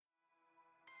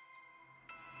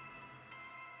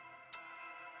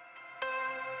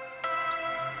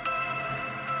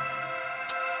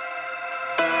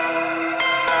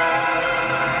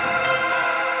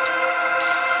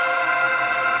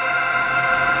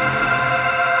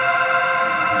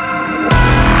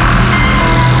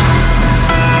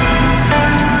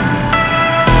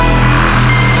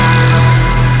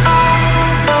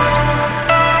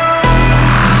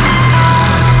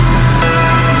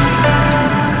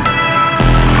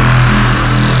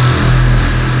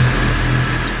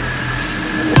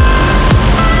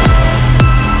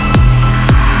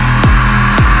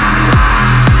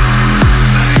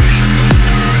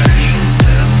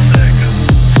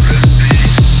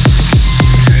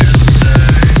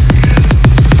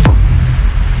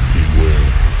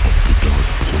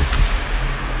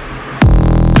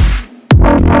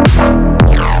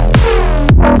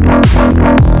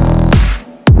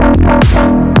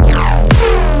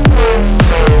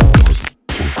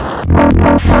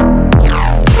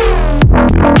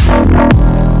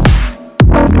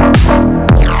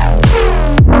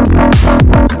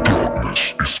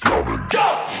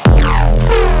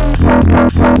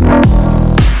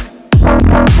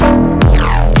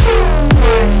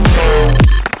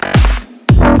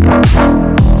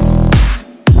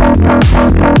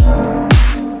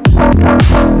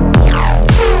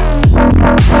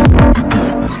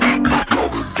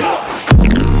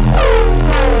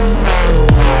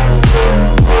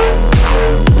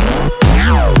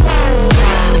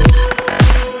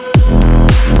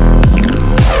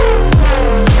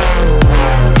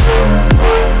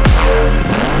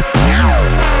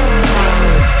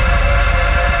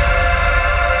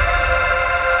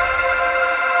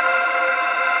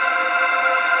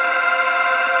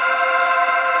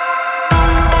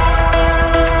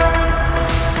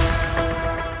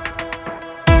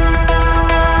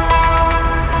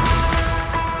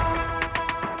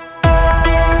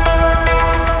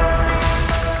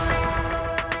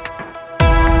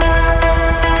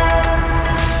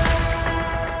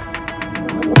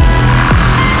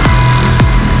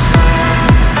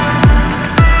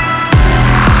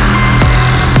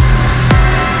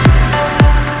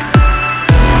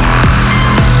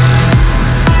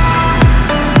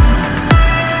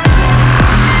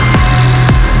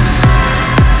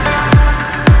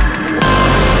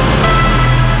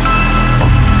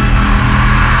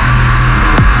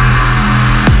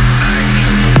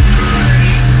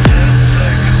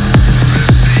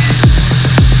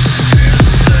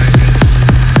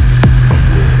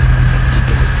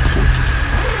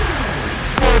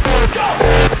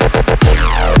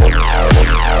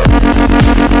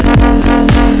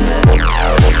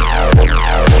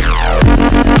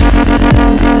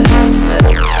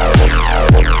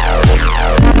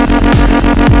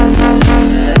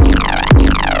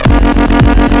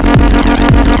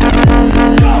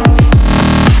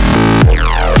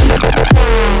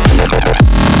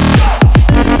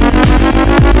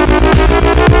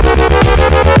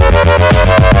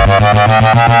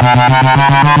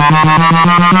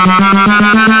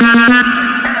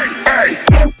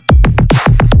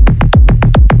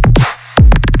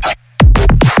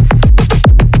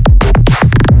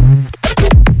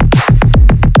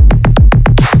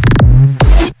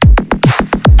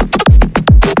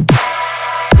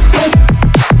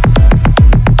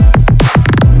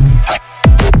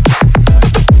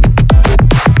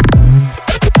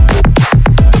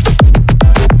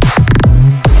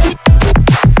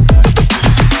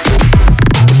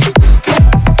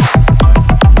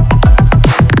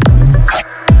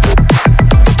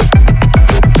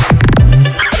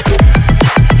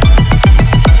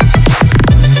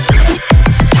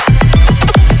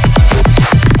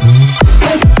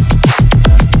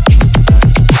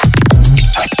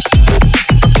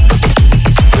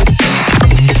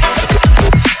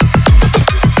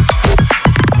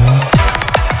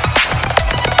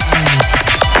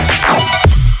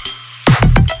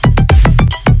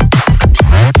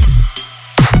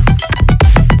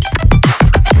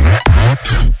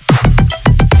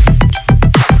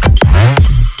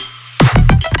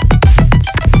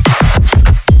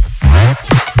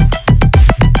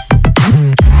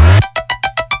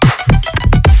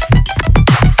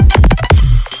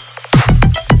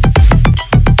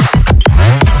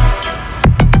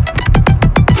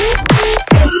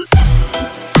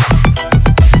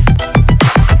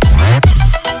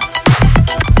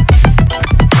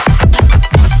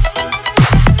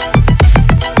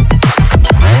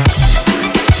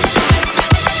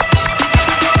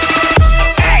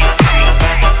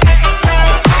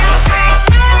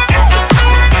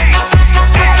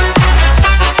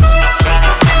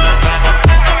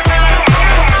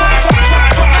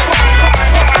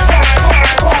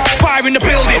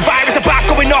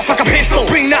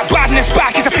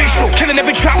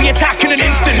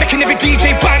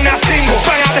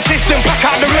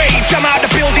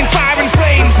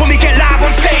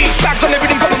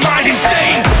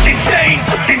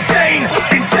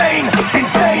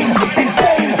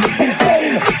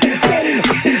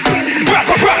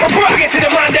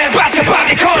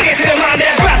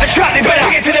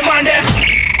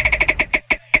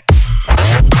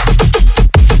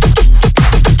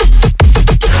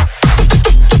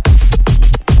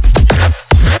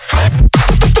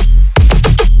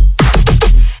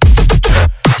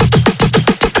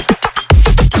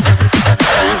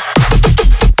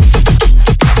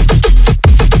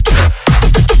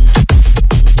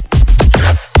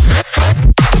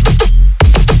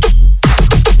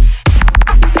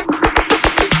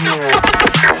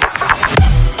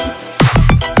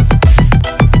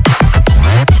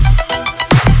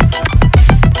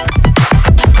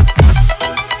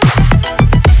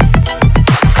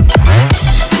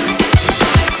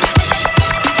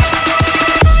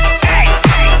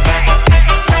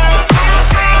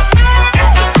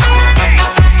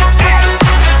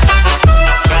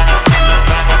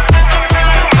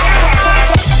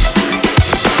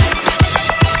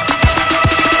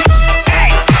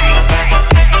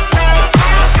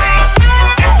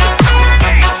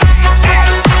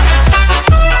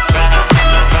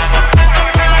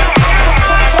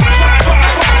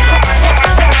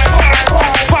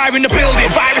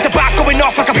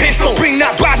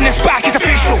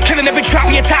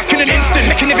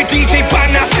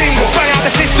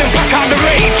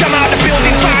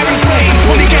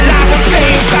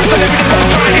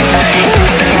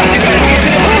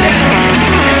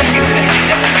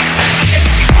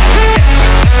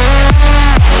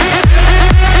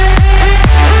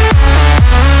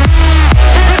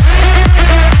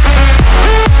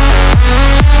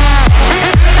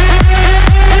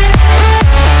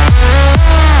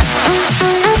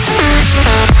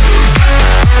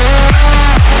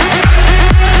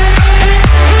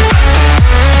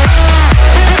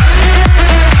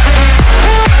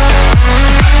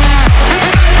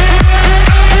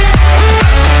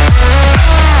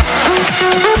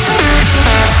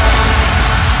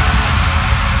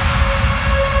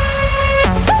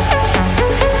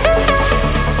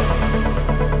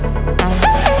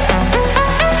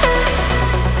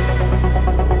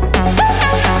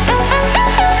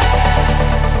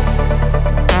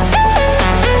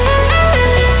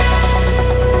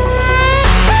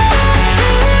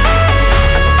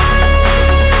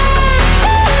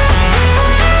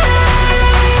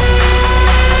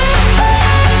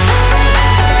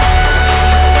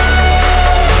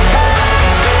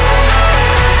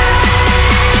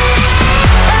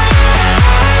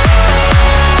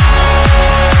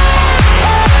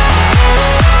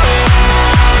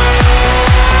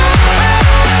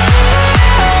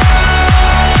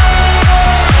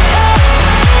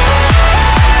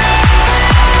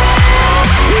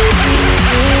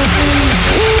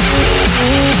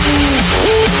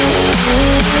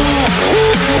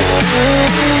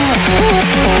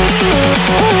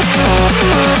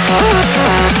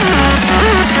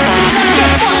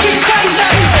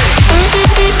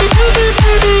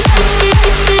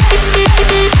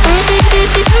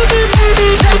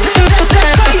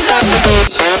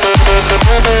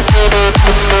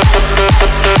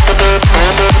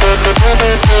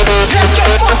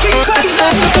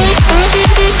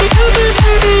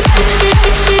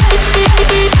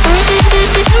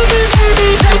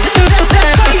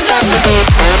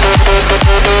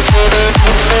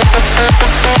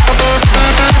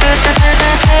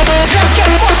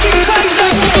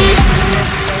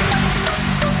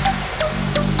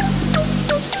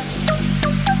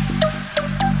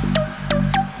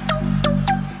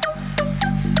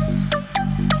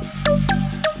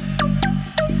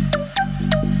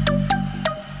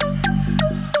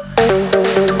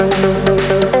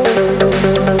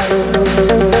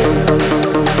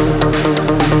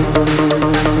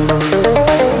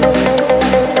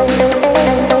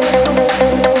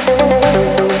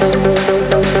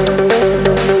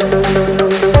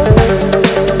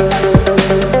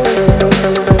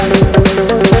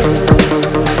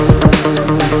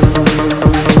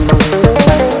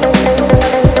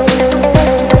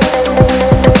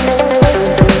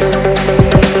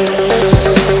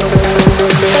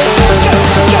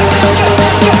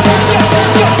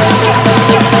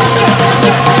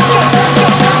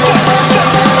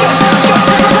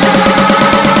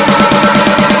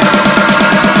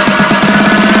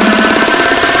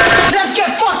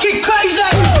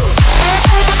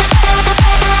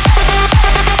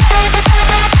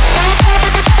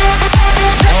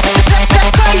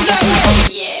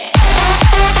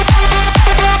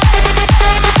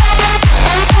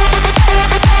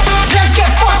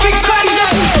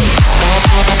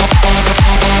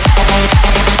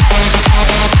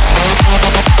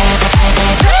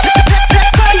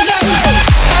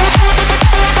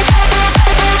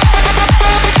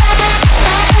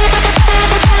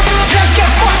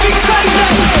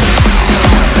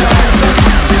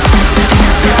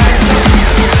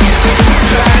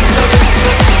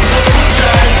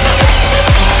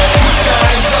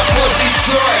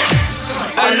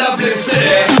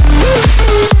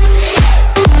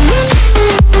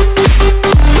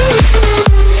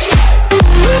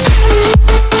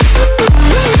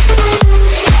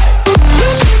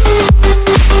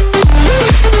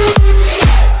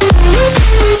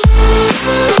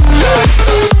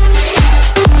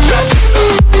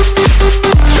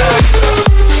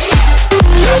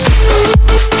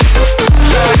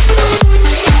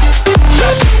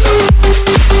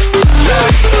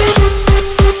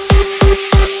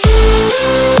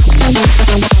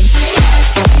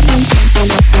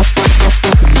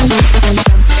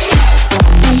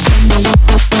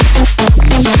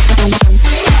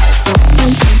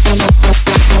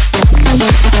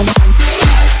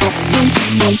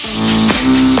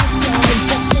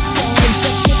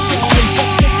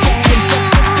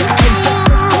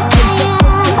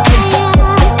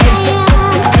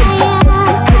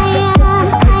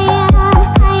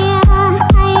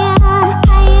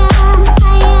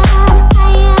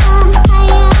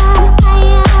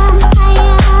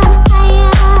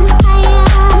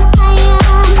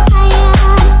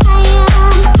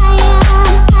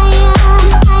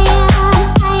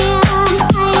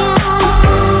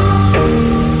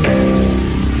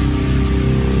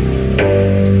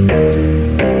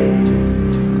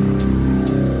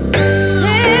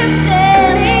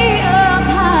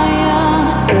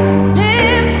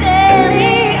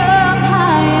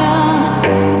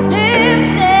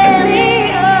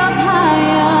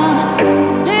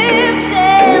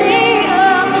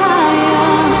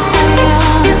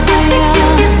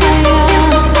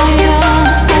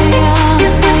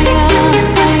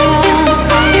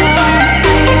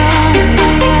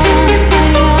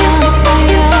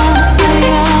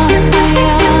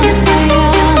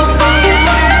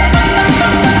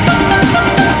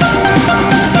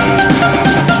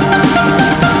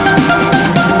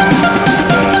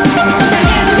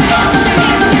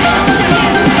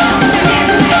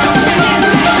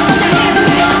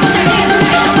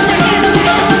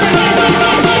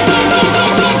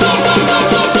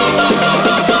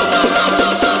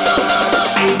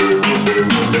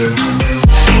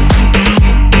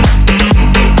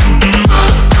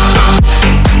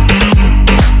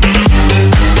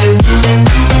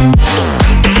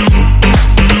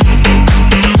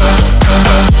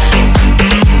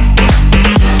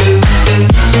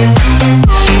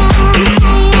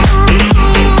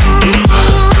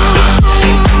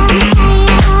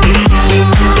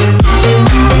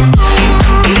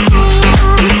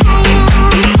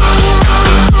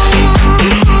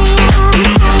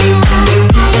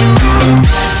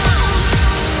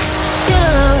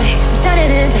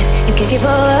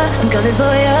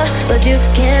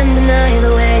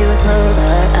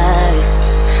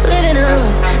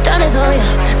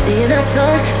seeing our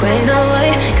sun, graying our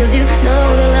way. Cause you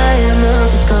know the light of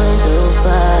us has come so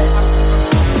far.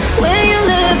 When you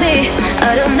look me,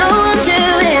 I don't know what I'm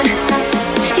doing.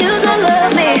 You don't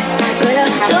love me, but I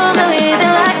don't believe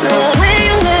in like no love. When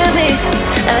you look me,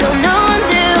 I don't know what I'm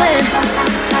doing.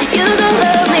 You don't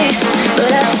love me,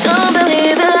 but I don't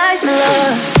believe in lies, my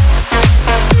love.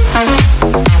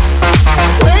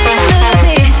 When you look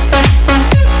me,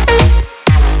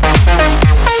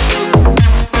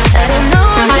 I don't know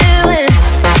what I'm doing.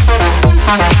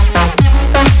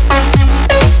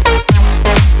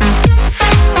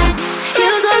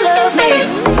 You don't love me,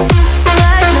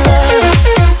 lies, my love.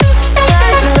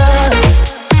 Lies, my love.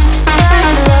 Lies,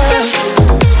 my love.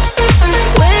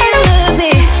 When you look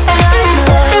me, lies, my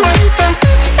love.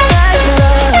 Lies, my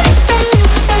love.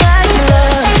 Lies, my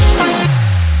love.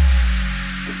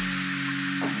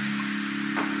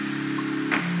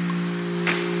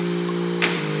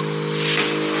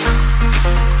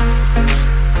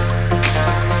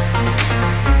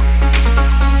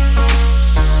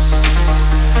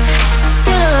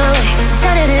 I'm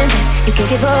standing in it. You can't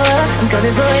give up, I'm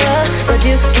coming for you. But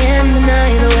you can't deny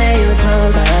the way you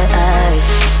close our eyes.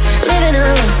 Living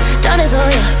alone, darkness on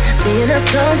you. Seeing the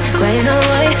sun, graying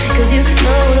away. Cause you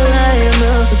know the light of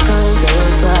us has come so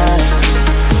far.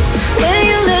 When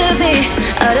you look me,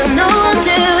 I don't know what I'm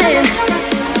doing.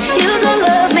 You don't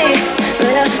love me,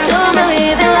 but I don't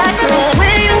believe in like no love.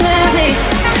 When you look me,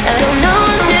 I don't know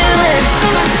what I'm doing.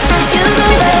 You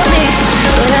don't love me,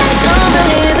 but I don't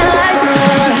believe in lies, my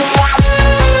love.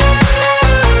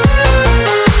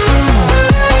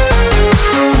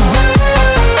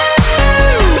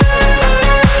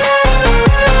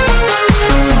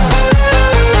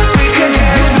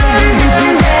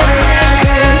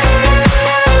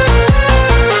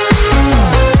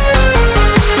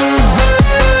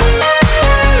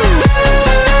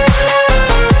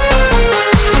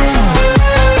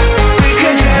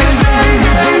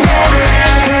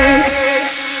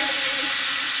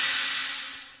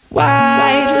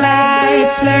 White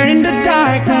lights blurring the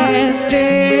darkness.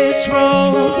 This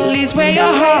road leads where your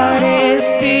heart is.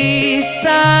 These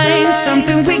signs,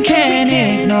 something we can't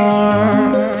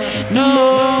ignore.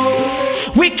 No,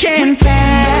 we can't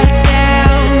back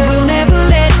down. We'll never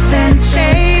let them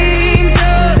change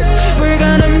us. We're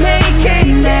gonna make it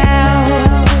now.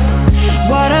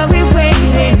 What are we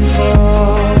waiting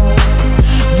for?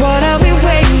 What are we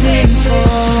waiting for?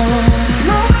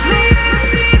 Nobody else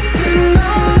needs to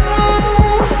know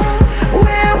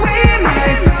where we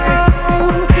might go.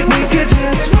 We could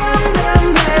just run down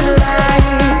red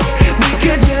lights. We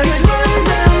could just run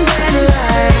down red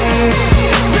lights.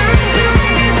 There ain't no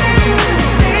reason to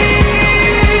stay.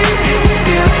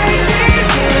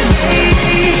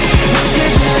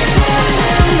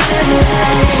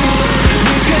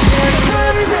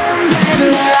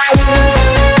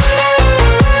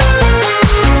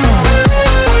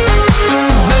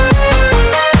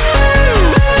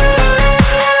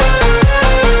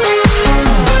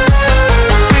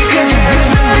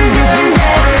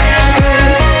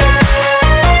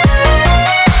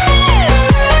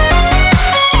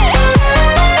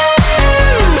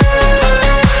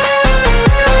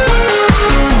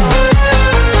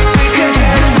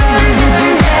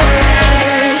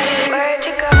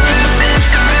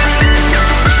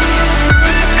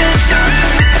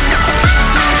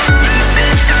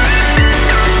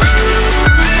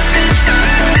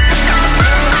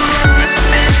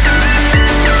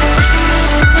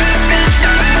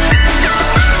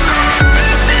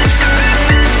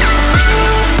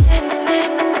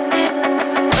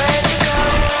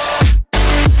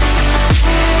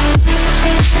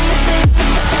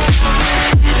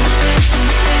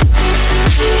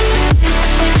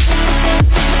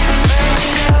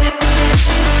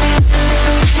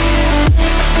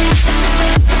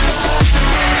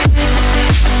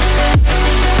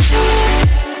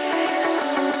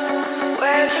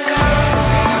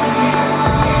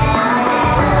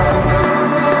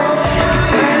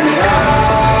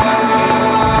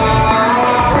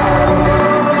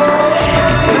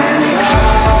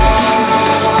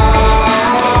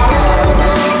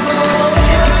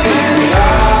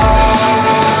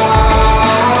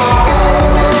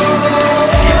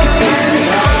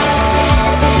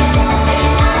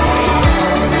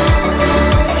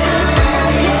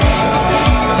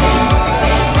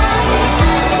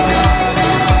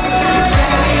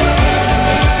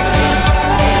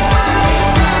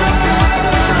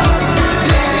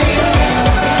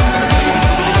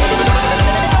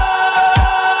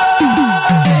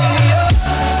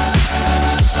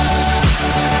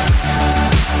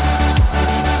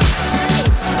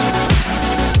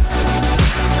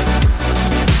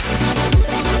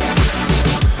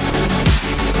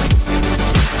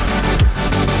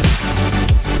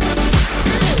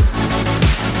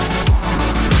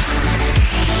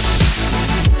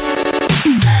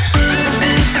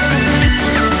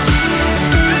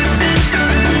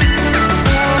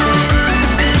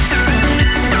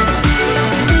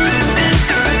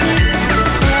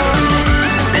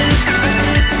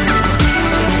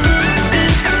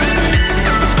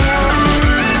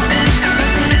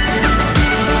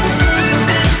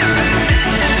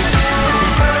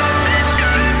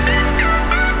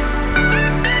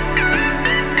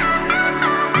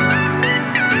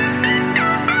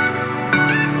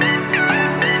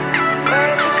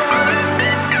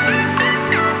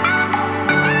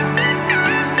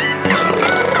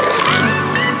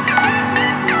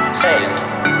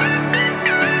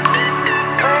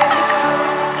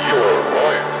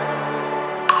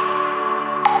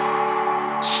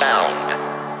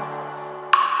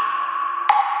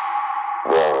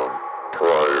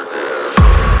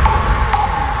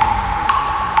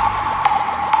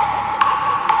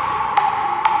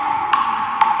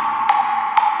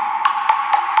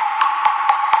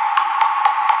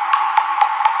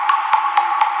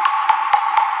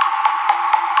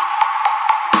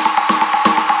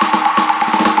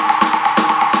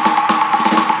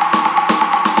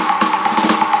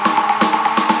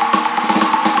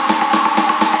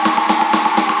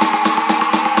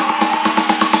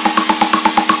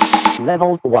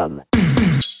 Level 1.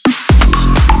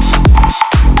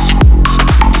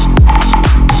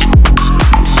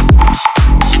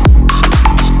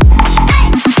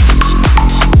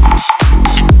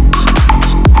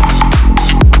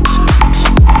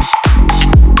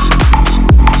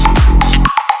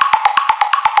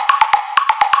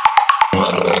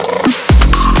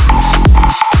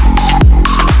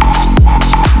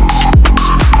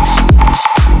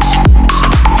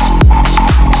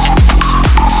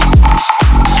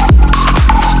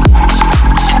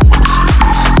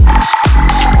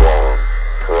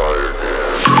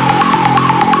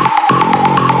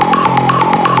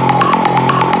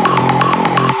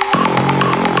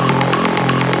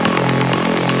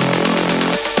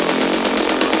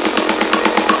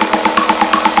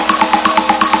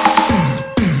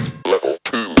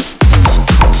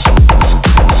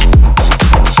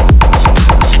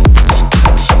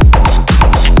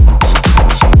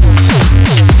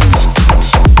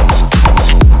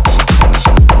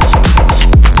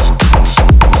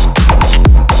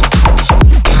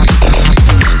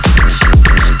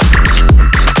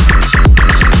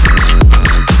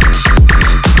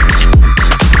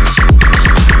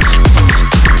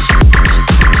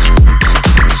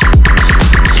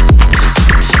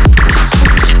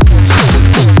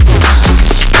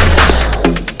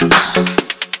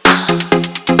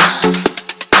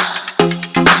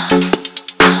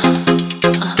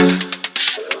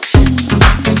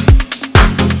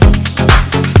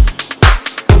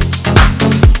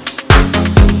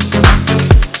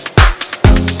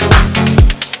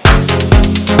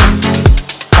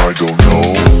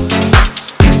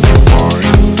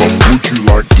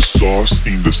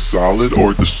 Salad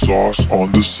or the sauce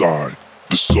on the side?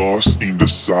 The sauce in the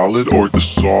salad or the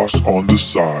sauce on the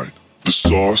side? The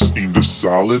sauce in the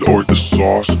salad or the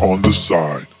sauce on the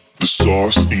side? The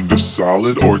sauce in the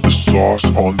salad or the sauce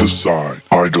on the side?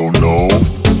 I don't know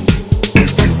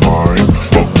if you mind,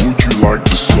 but would you like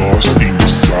the sauce in the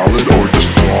salad or the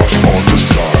sauce on the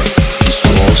side? The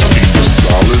sauce in the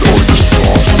salad or the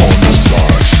sauce on the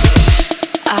side?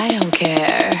 I don't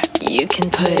care. You can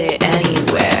put it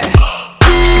anywhere.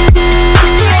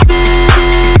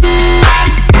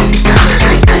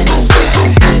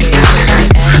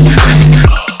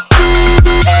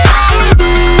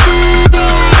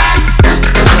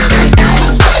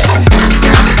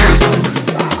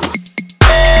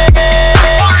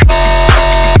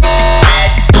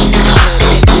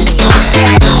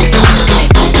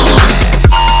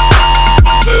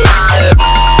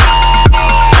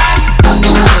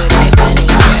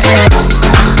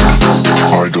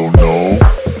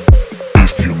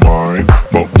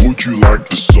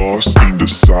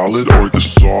 Salad or the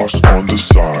sauce on the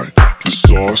side? The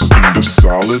sauce in the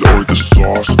salad or the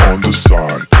sauce on the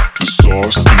side? The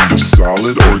sauce in the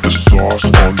salad or the sauce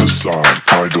on the side?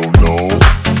 I don't know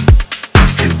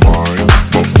if you mind,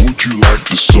 but would you like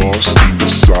the sauce in the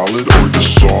salad or the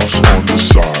sauce on the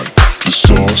side? The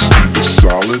sauce in the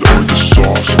salad or the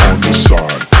sauce on the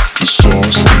side? The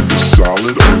sauce in the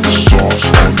salad or the sauce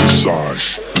on the side?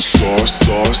 The sauce,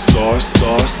 sauce, sauce,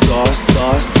 sauce, sauce, sauce, sauce,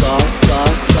 sauce, sauce,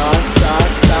 sauce, sauce, sauce,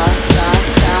 sauce, sauce,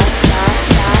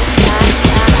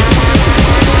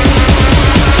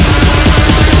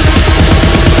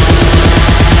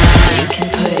 You can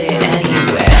put it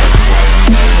anywhere.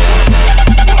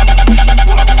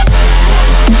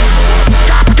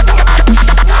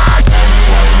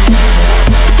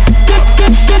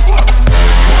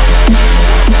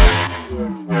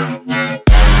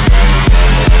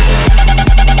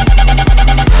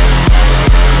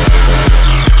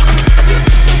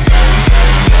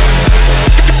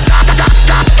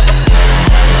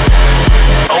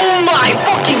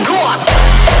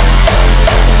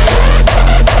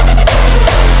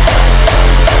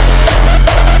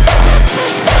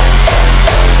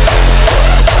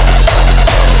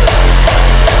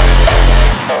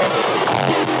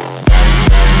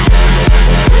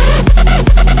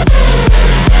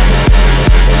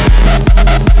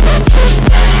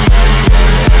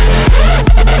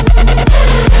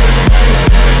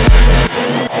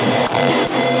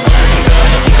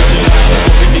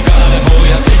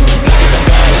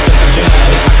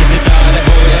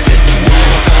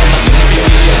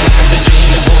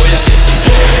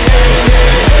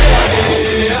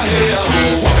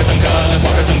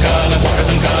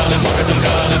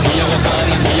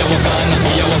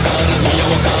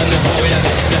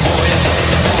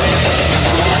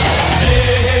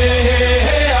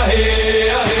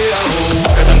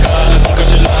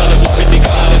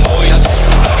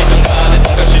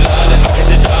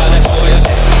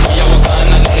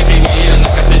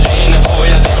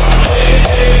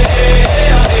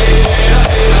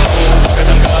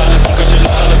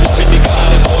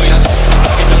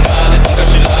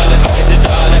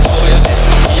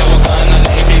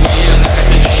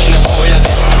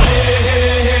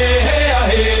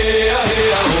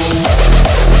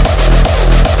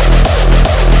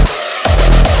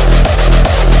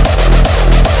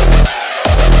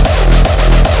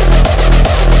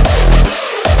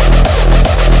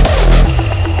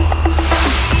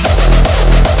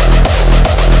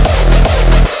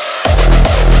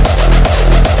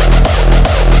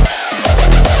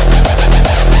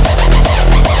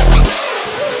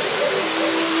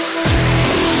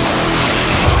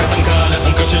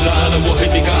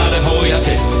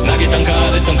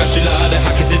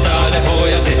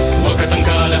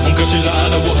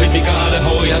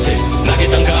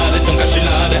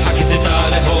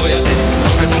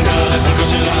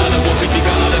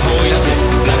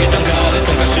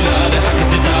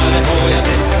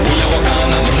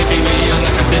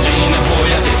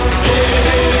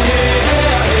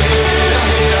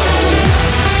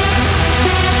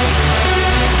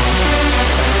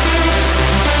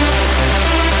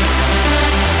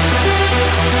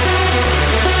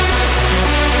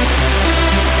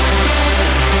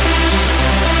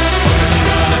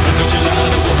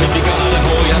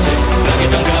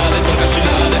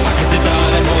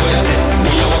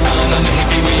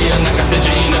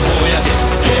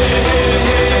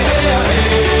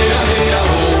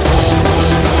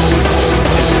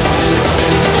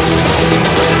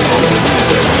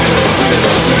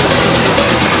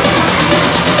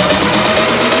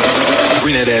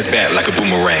 that ass back like a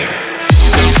boomerang.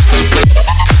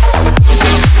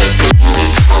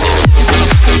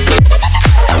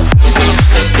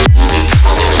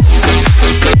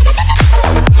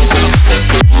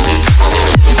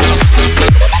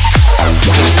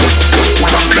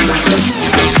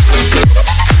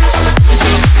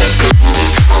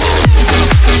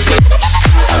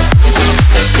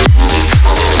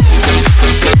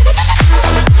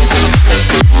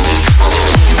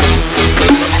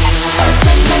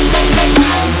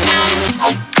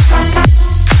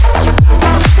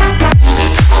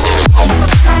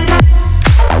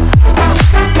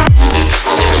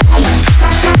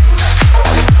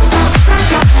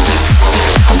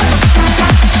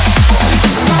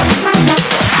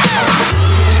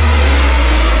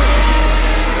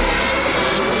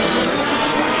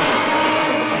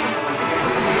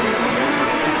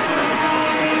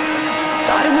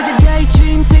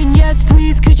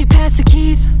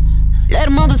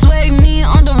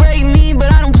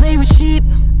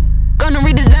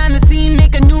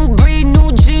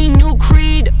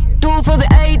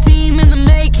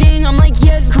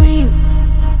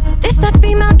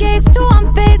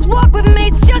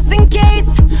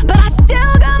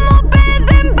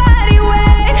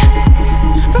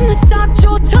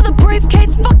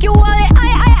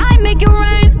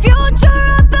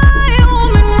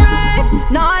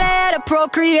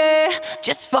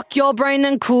 Your brain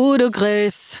then coup de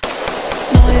grace.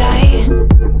 No lie,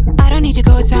 I don't need your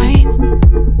cosign.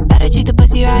 Better treat the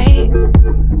pussy right.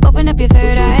 Open up your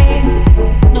third eye.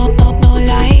 No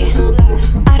lie,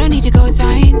 I don't need your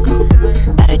cosign.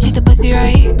 Better treat the pussy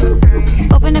right.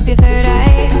 Open up your third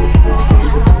eye.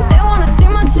 They wanna see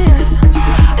my tears.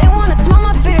 They wanna smell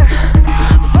my fear.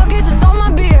 Fuck it, just on my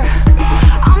beer.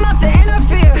 I'm about to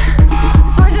interfere.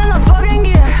 Switching the fucking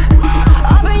gear.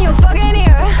 Up in your fucking ear.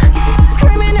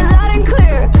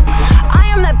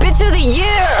 Bitch of the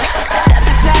year. Step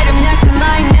aside, I'm next in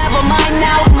line. Never mind,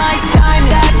 now's my time.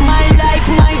 That's my life,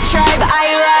 my tribe. I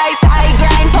rise, I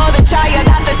grind, pull the chai. I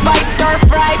got the spice, stir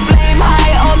fry, flame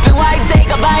high, open wide, take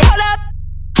a bite. Hold up,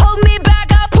 hold me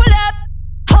back, I'll pull up.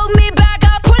 Hold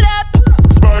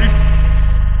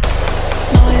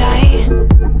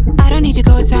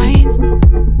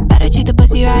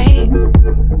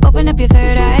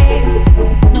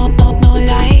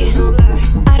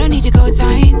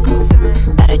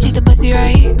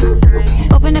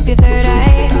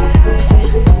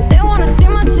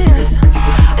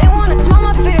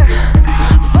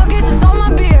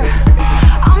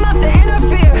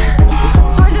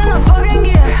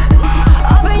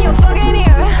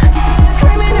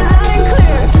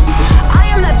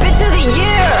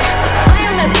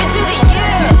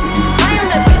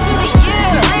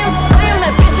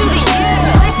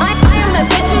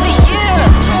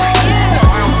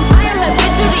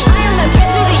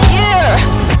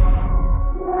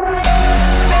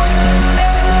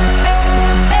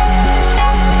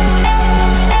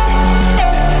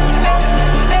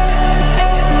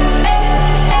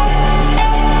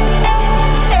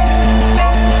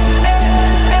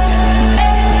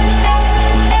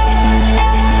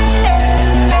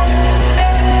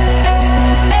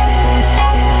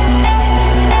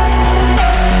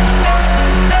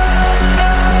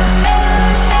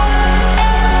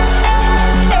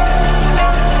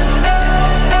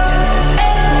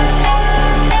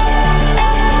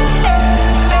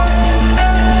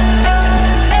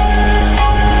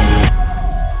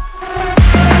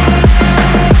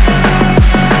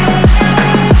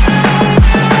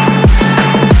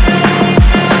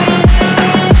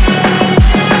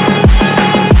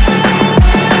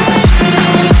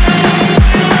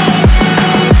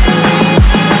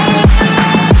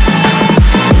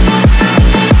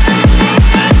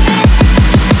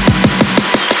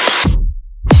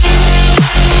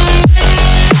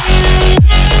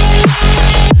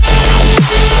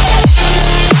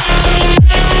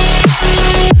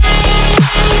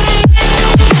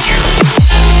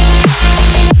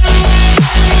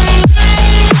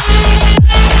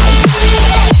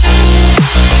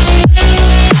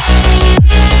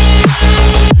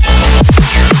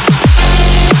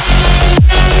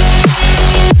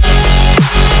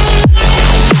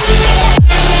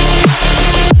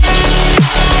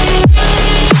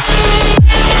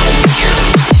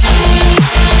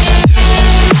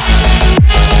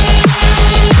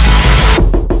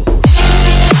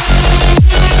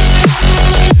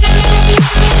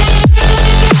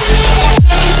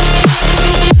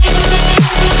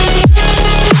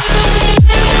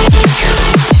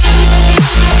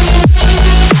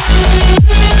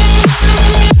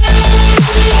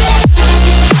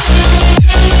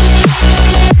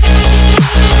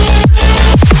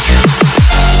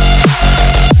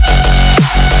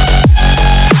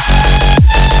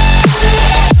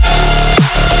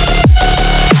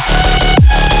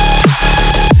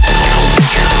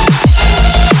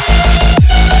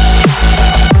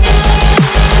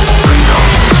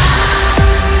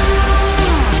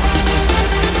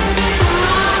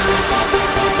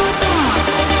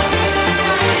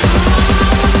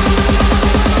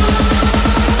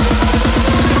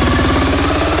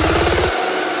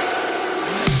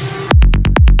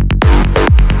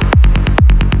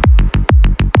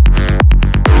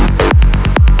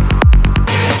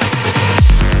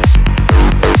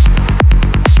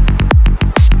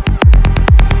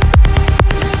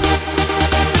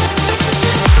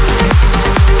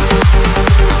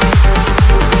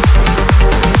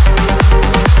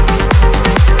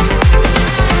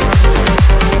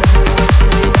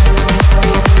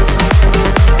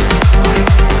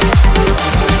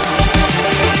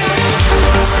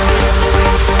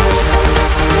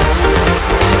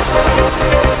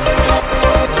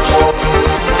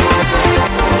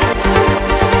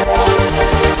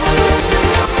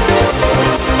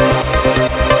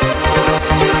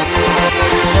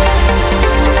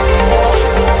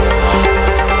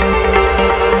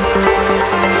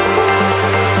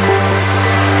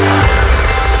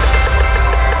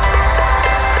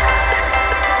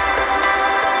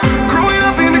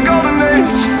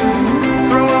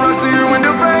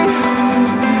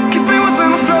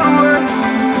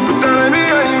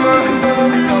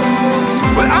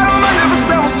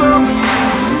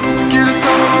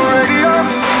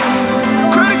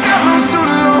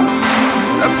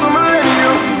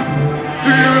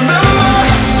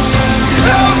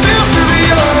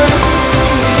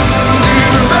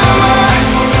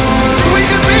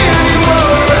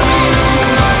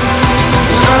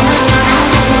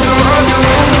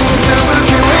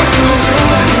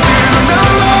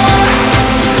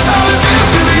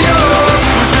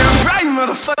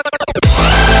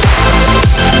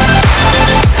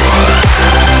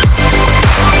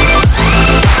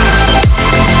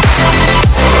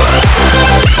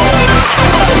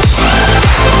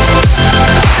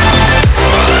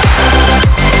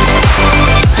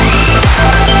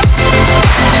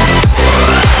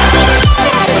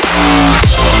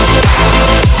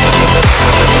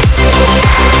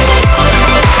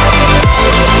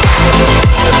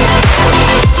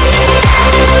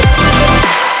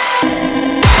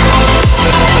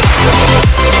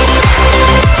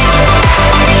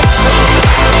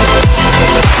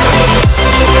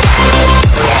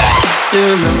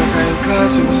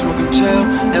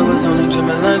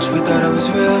it was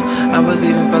real. I was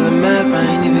even feeling mad,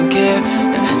 I ain't even care.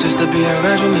 Just to be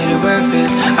around you made it worth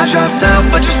it. I dropped out,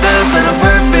 but you still said I'm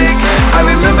perfect. I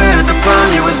remember at the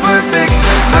prom, you was perfect.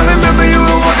 I remember you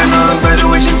were walking on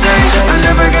graduation day. I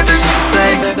never got the chance to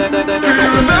say, do you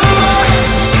remember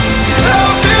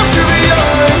how it feels to be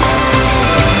young?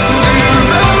 Do you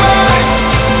remember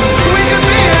we could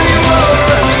be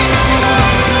anyone?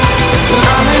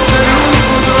 I miss the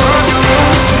uniforms around your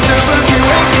room. September came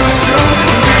way too soon.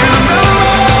 Do you remember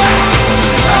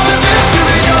how it feels to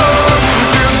be young? It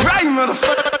feels right,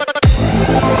 motherfucker.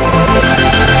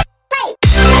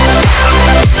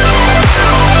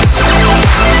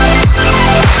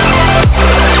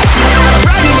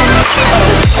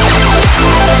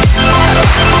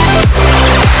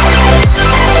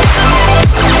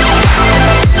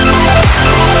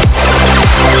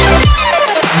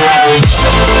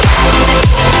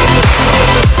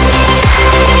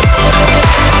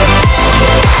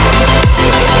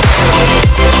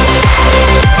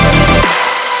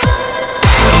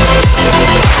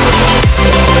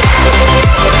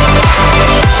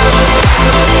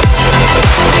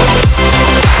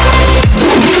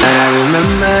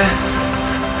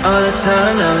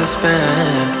 Time that we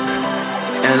spent,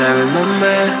 and I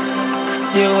remember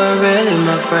you were really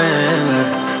my friend,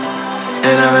 baby.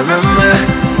 And I remember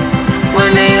when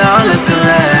they all looked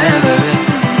alike, baby.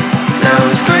 Now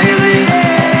it's crazy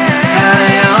how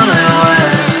they all know us.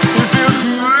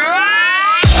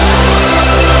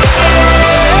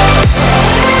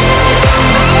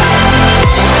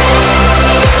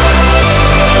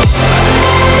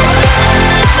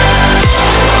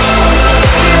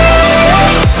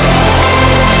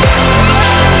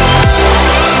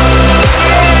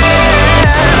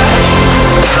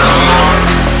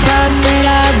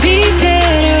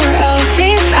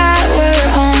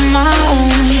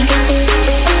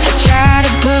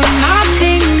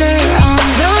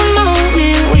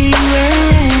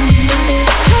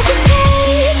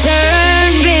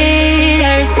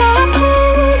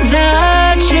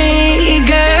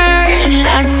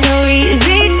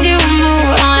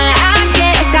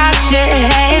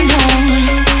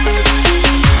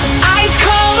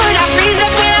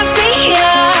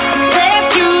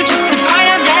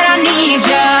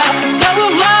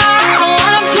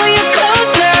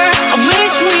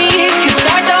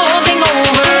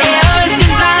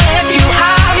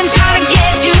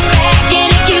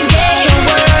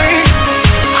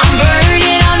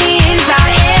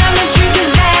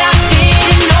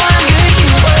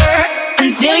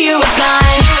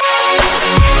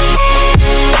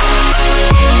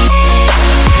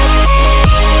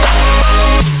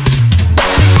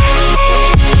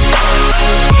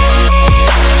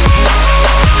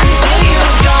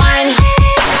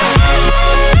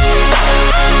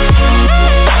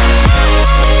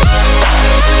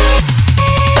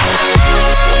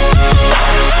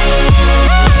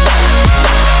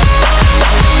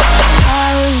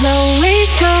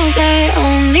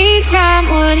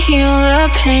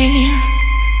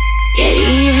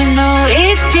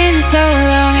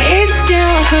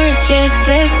 Just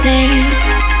the same.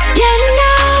 Yeah,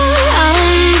 now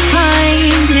I'm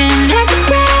finding that the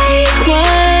break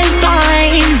was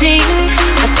binding.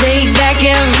 I take back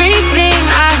everything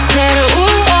I said.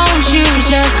 Ooh, won't you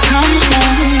just come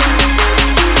home?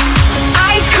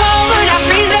 Ice cold, I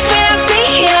freeze up when I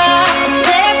see ya.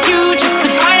 Left you just to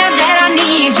find out that I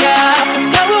need ya.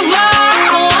 So far,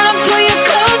 I wanna pull you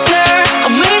closer. I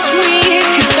wish we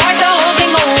could start the whole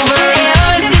thing over.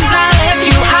 Ever since I left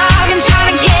you, I've been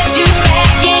trying to get you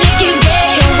back, and it keeps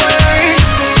getting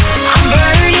worse. I'm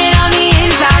burning on the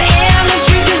inside, and the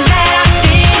truth is that I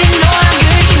didn't know how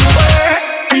good you were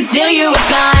until you were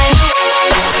gone.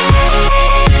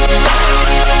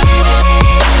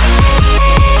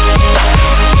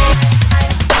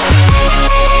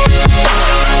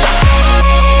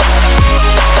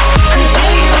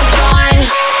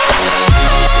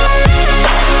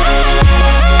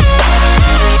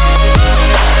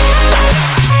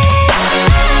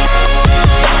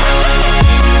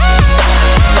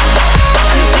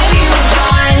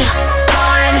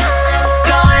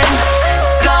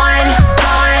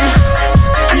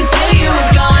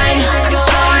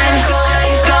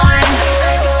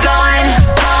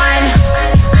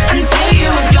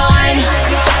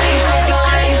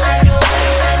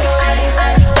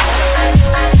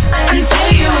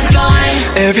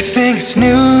 Everything is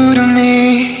new to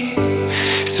me.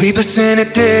 Sleepless in a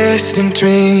distant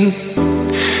dream.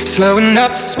 Slowing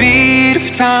up the speed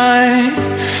of time.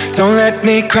 Don't let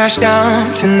me crash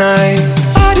down tonight.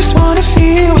 I just wanna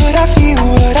feel what I feel,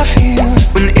 what I feel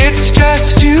when it's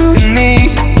just you and me.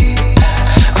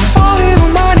 I'm falling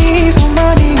on my knees.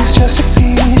 my knees just to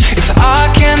see if I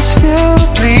can still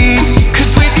bleed.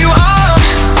 'Cause with you I'm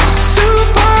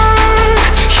superhuman.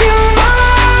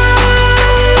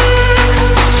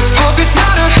 Hope it's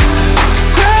not a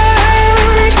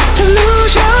great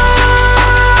delusion.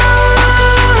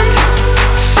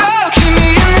 So keep me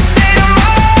in the state of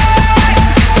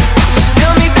mind.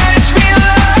 Tell me that it's real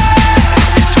love.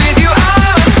 'Cause with you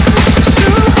I'm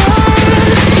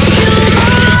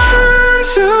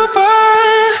superhuman.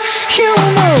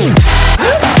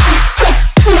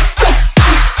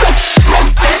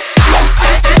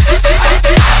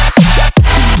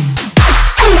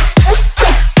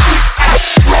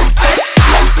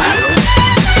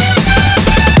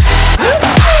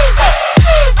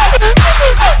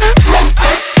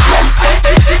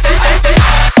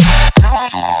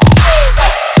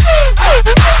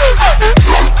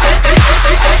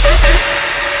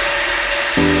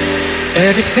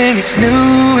 Everything is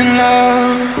new in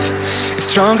love. It's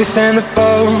stronger than the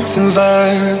both of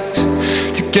us.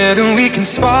 Together we can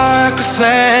spark a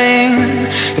flame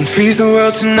and freeze the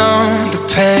world to numb the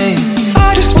pain.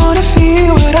 I just wanna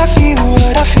feel what I feel,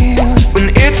 what I feel when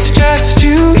it's just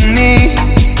you and me.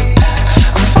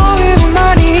 I'm falling on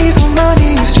my knees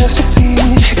just to see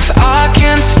if I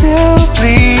can still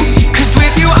bleed. 'Cause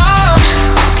with you I'm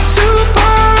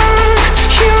superhuman.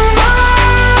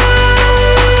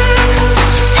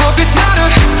 Hope it's not a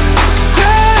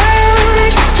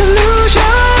great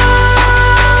delusion.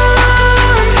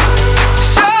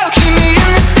 So keep me in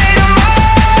the state of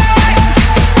mind.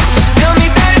 Tell me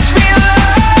that it's real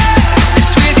love.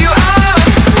 'Cause with you I'm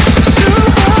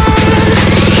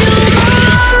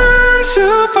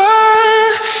superhuman.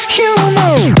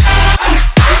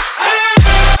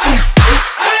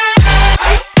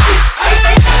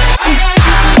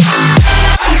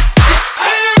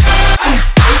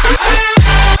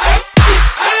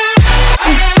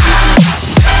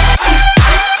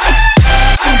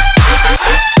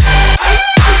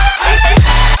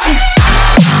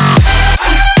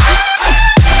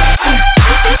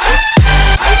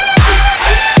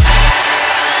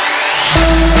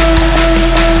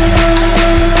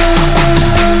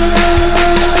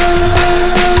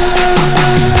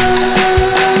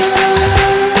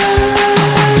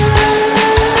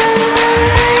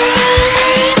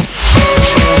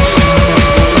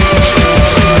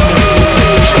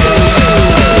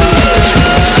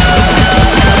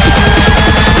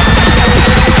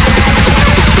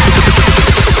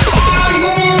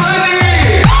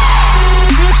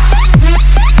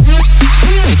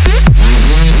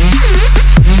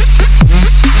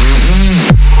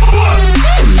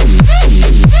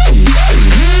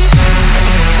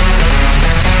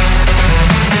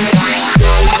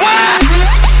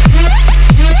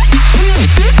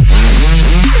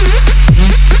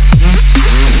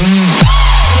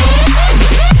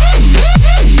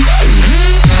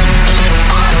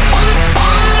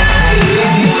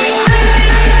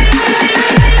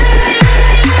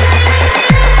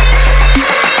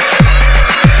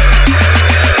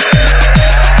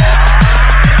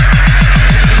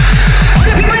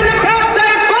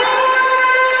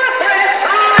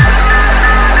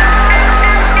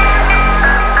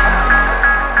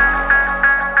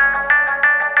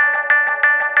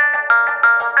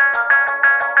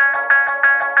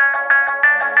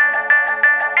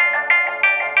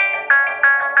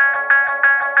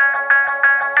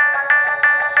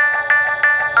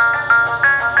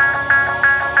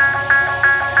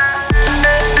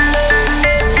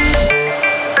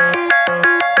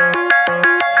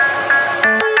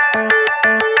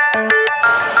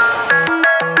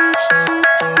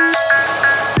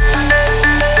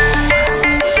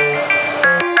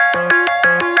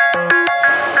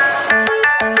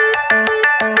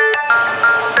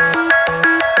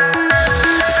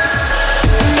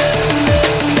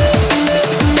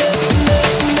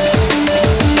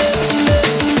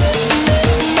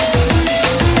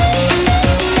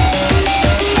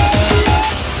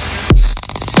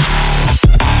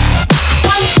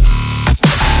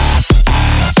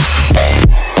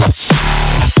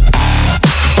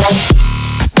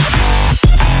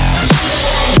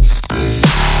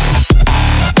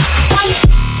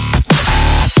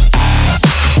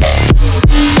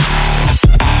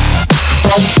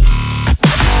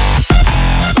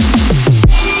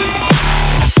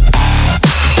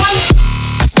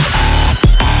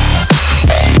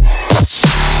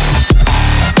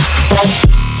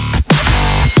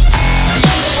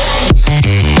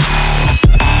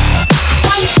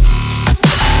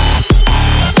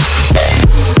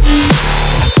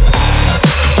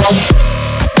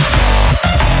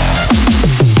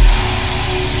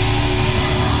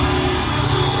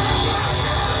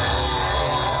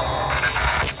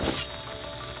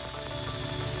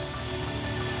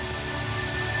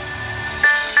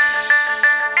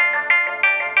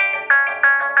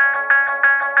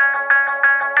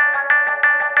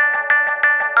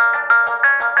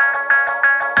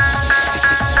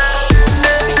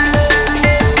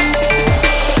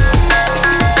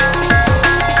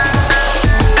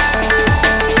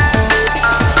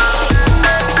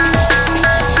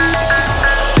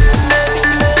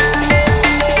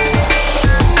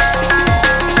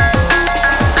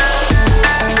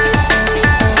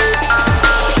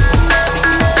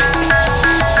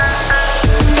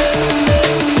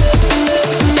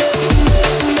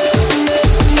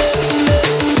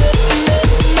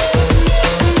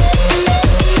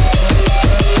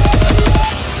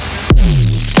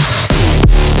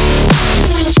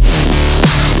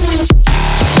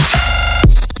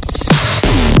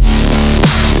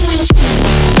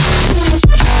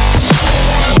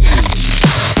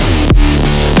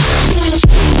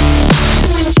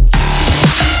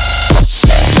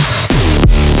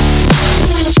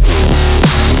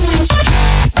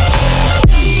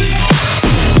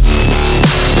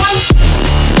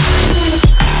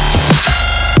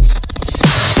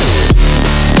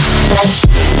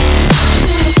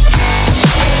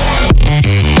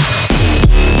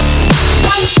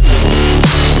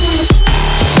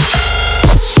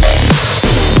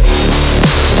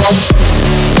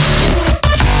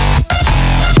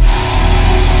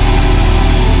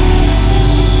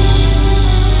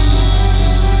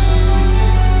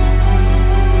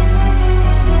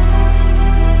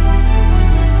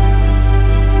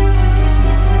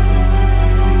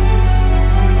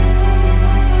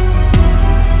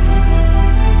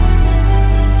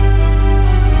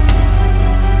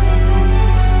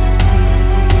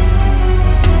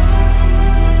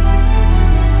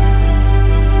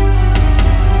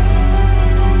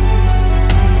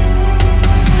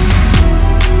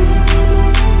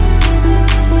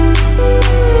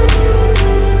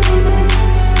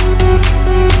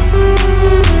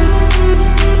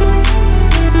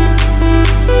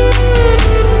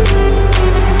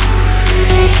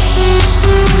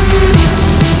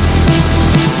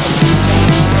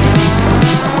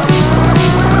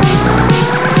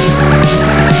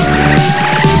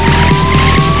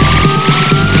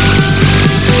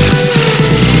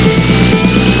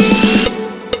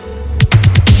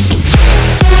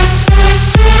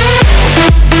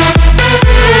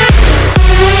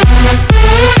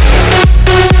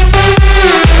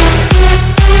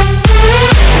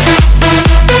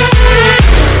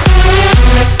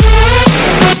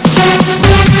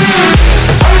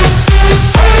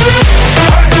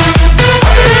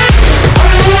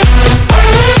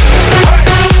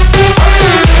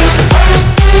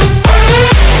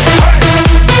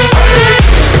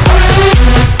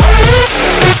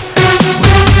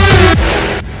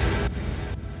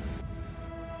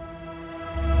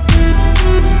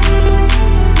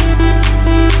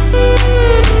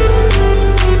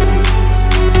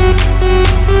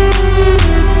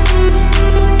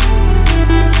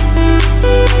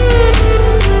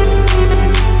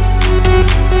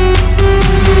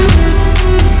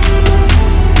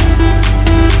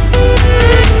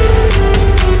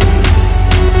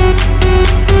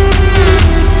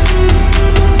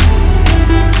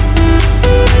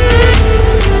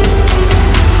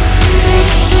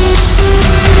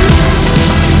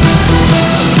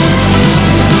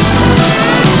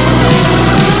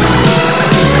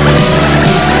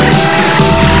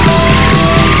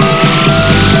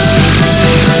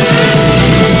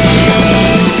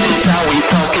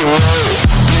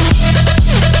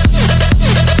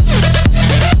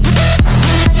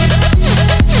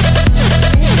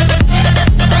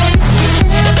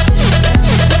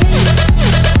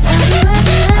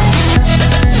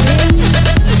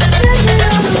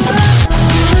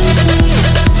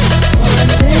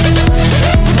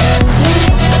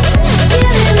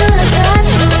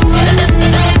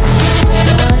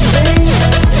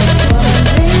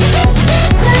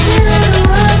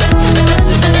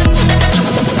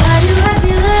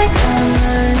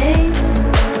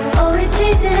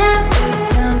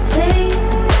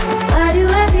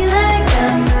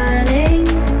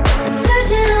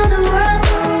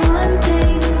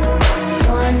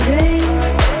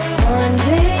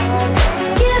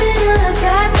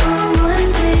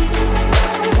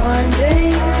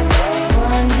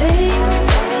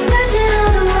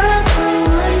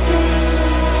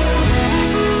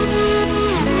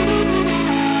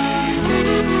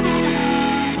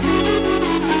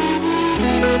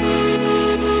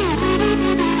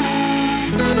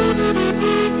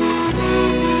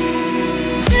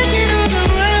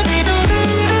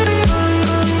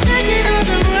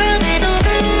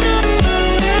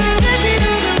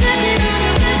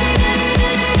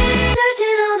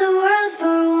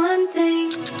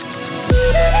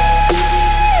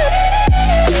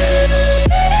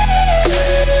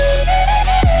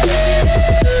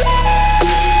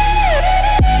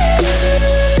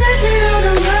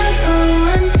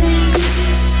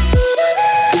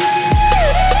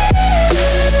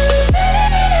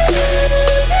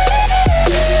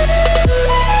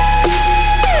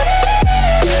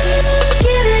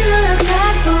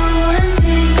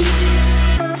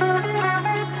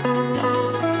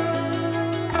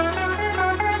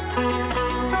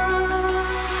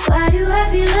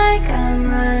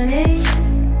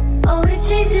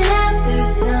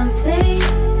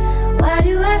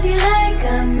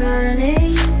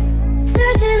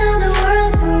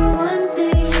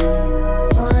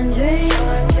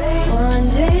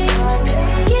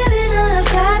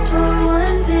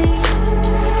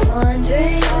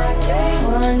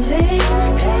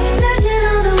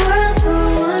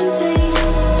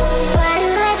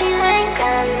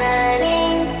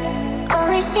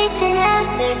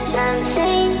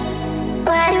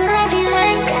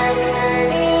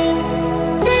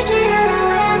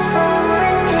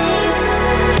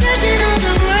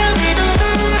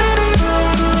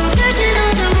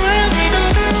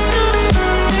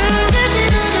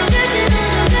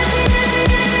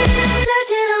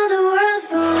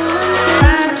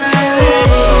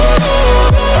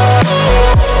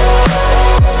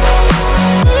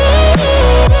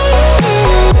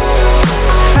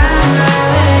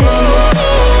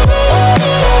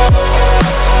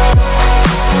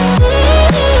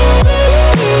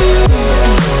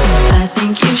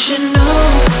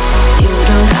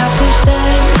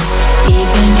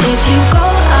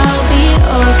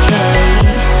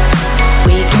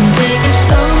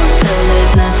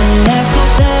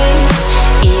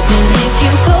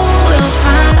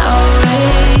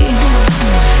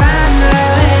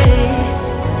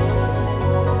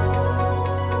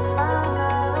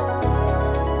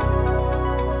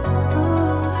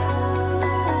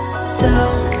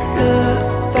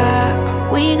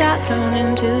 we got thrown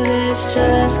into this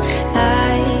just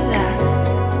like that.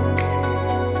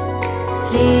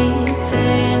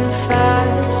 Leaving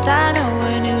fast, I know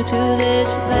we're new to this,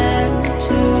 meant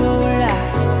to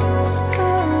last.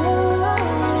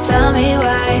 Tell me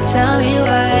why, tell me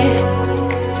why.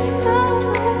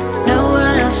 No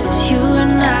one else was you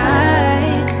and I.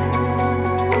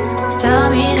 Tell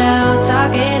me now,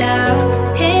 talk it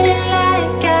out. Hit it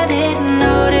like I didn't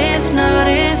notice,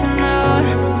 notice, no.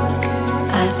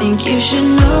 I think you should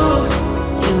know,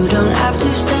 you don't have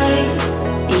to stay.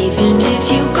 Even if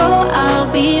you go, I'll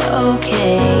be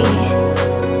okay.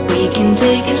 We can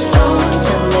take it slow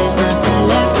till there's nothing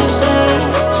left to say.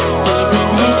 Even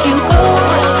if you go,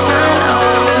 we'll find our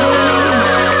way.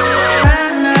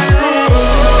 Find our way.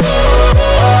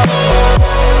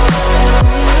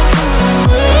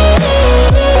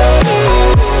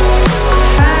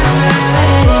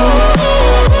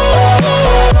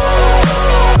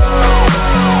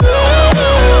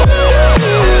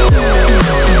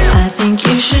 I think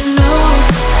you should know,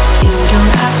 you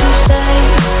don't have to stay.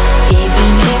 Even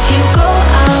if you go,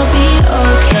 I'll be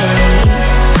okay.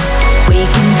 We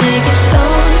can take it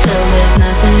slow till there's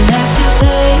nothing left to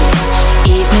say.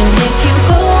 Even if you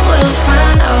go, we'll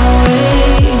find our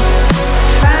way.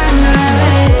 Find our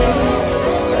way.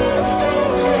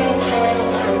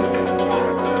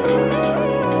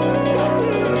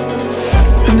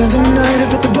 Another night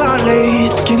up at the bar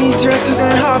late, skinny dresses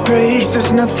and heartbreaks.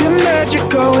 There's nothing magic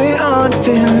going on,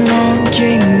 then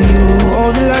looking you.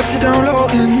 All the lights are down low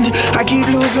and I keep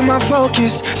losing my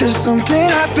focus. There's something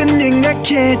happening I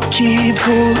can't keep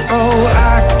cool. Oh,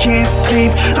 I can't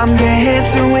sleep, I'm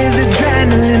dancing with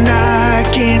adrenaline. I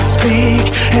can't speak,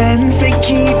 hands they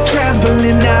keep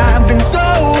trembling. I've been so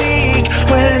weak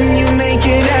when you make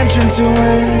an entrance and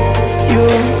when you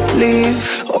leave.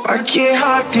 Oh, I can't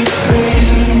hardly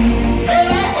breathe.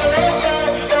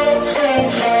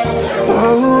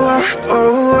 Oh,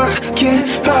 I can't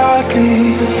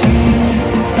hardly.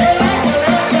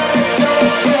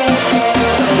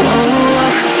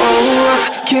 Oh, I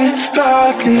can't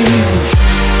hardly.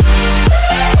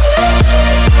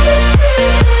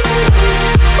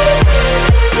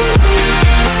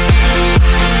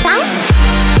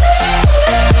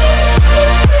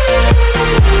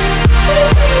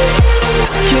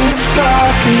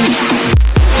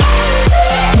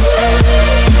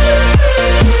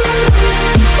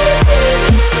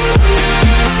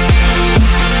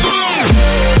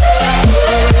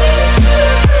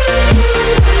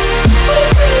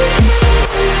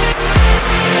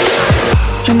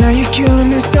 And now you're killing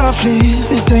me softly,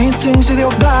 you're saying things with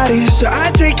your body. So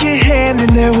I take your hand and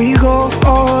there we go.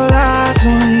 All eyes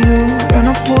on you, and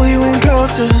I pull you in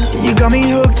closer. You got me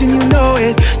hooked and you know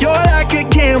it. You're like a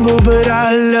gamble, but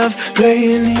I love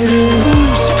playing it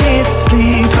loose. Can't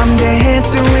sleep, I'm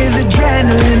dancing with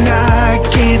adrenaline. I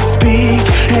can't speak,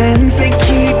 hands they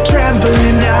keep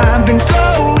trembling. I've been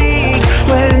so weak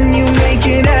when you make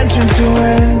an entrance and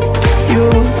when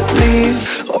you leave.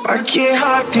 Oh, I can't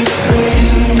hardly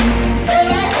breathe.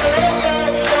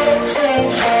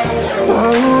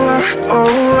 Oh,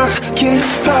 I can't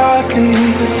hardly.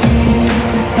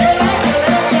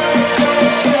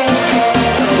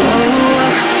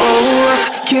 Oh, I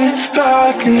can't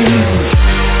hardly.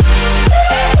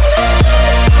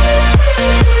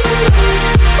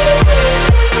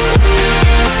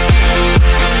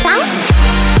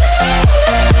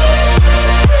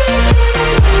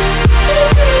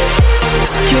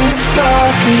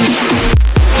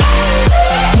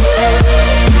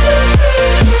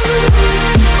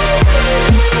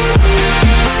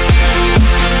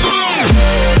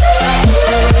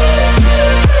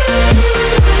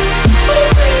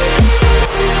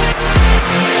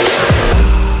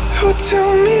 Oh,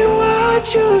 tell me what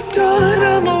you've done.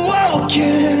 I'm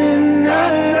awoken and I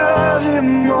love it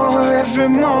more every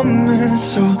moment.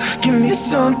 So give me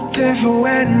something for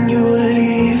when you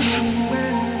leave,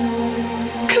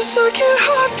 'cause I can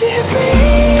hardly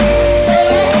breathe.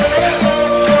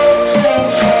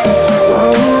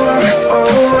 Oh,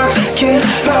 I can't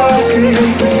hardly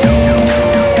breathe.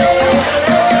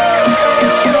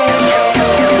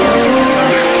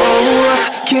 Oh, I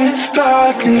can't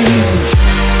hardly.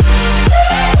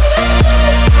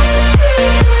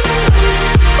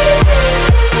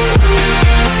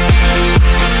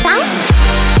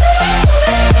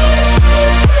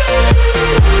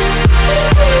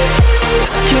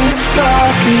 Can't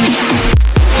hardly.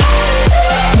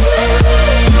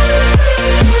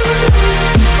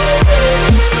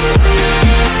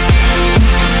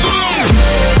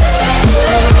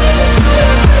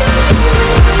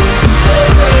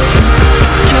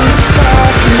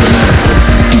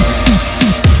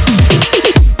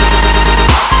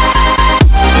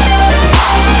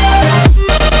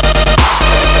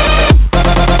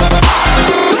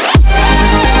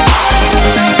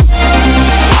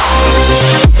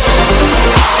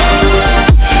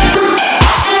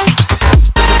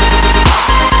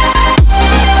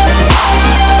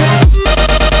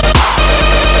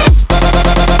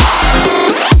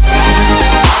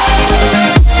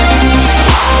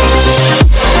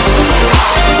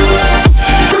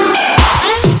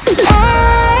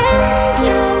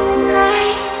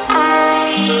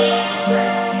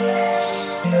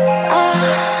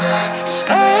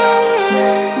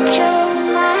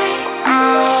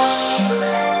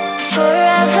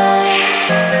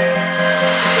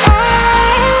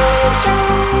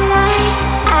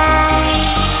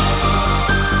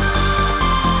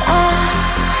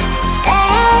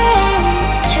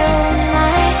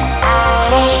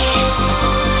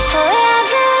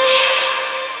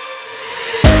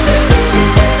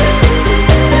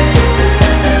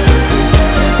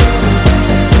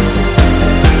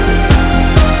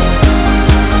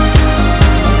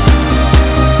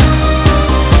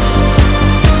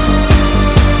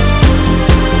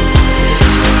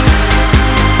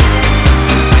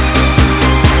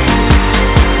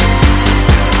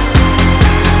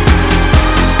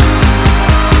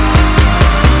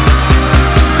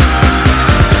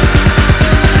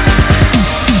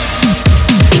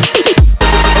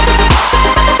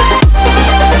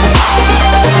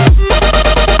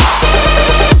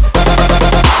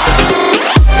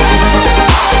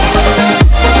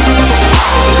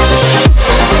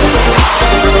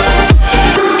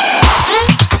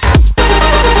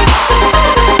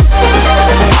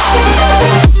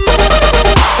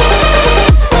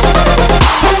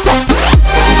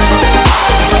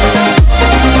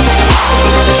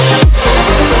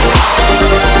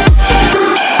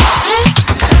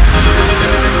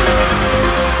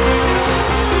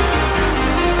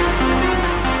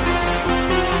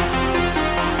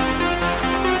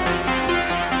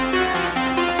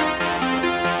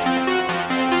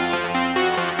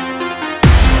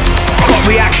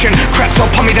 reaction. Crept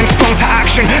up on me then sprung to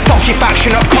action. Fuck your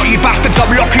faction up, cut you bastards up,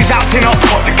 look who's acting up.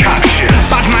 Cut the caption.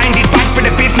 Bad-minded, bad for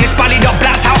the business, ballied up,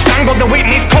 blacked out, strangled the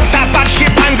witness. Cooked that bad shit,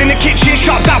 pans in the kitchen,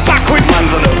 shot that backwards.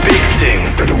 Man's on a big ting.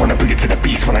 They don't wanna bring it to the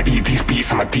beast when I eat these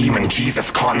beats. I'm a demon,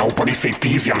 Jesus, can't nobody save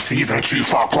easy. I'm seasoned too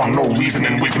far, gone, no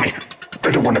reasoning with me.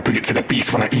 They don't wanna bring it to the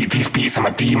beast when I eat these beats. I'm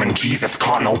a demon, Jesus,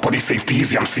 can't nobody save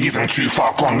easy. I'm seasoned too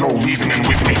far, gone, no reasoning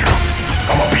with me.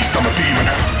 I'm a beast, I'm a demon.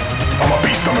 I'm a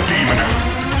beast, I'm a demon.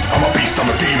 I'm a beast, I'm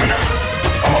a demon.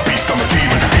 I'm a beast, I'm a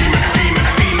demon. Demon, demon,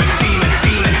 demon, demon,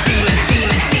 demon, demon,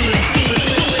 demon, demon, demon.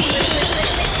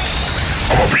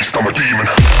 I'm a beast, I'm a demon.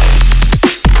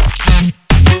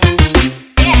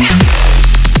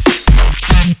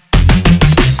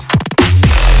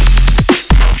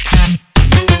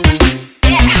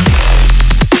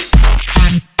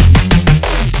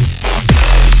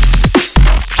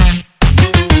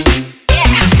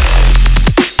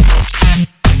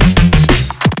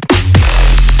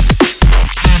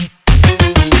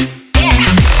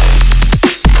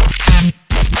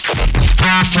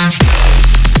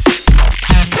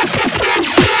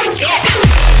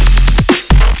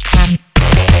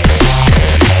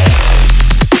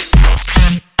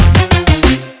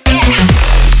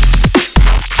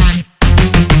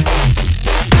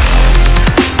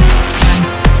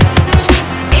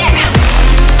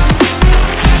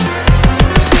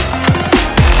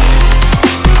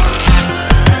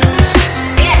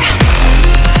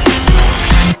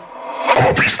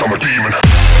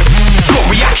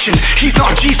 He's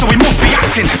not a G, so he must be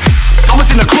acting. I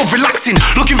was in the club relaxing,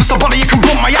 looking for somebody you can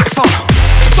bump my axe on.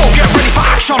 So get ready for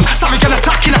action, savage and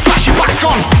attacking, a flash, your back's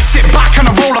gone. Sit back and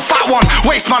I roll a fat one.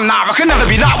 Waste man, nah, I can never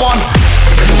be that one.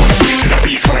 They don't wanna bring to the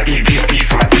beast when I eat these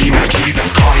beats. I'm a demon, Jesus,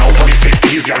 can't nobody save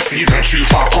easy. I'm seasoned too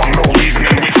far, gone, no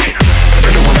reasoning with me. They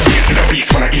don't wanna bring to the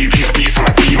beast when I eat these beats. I'm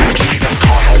a demon, Jesus,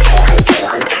 can't nobody.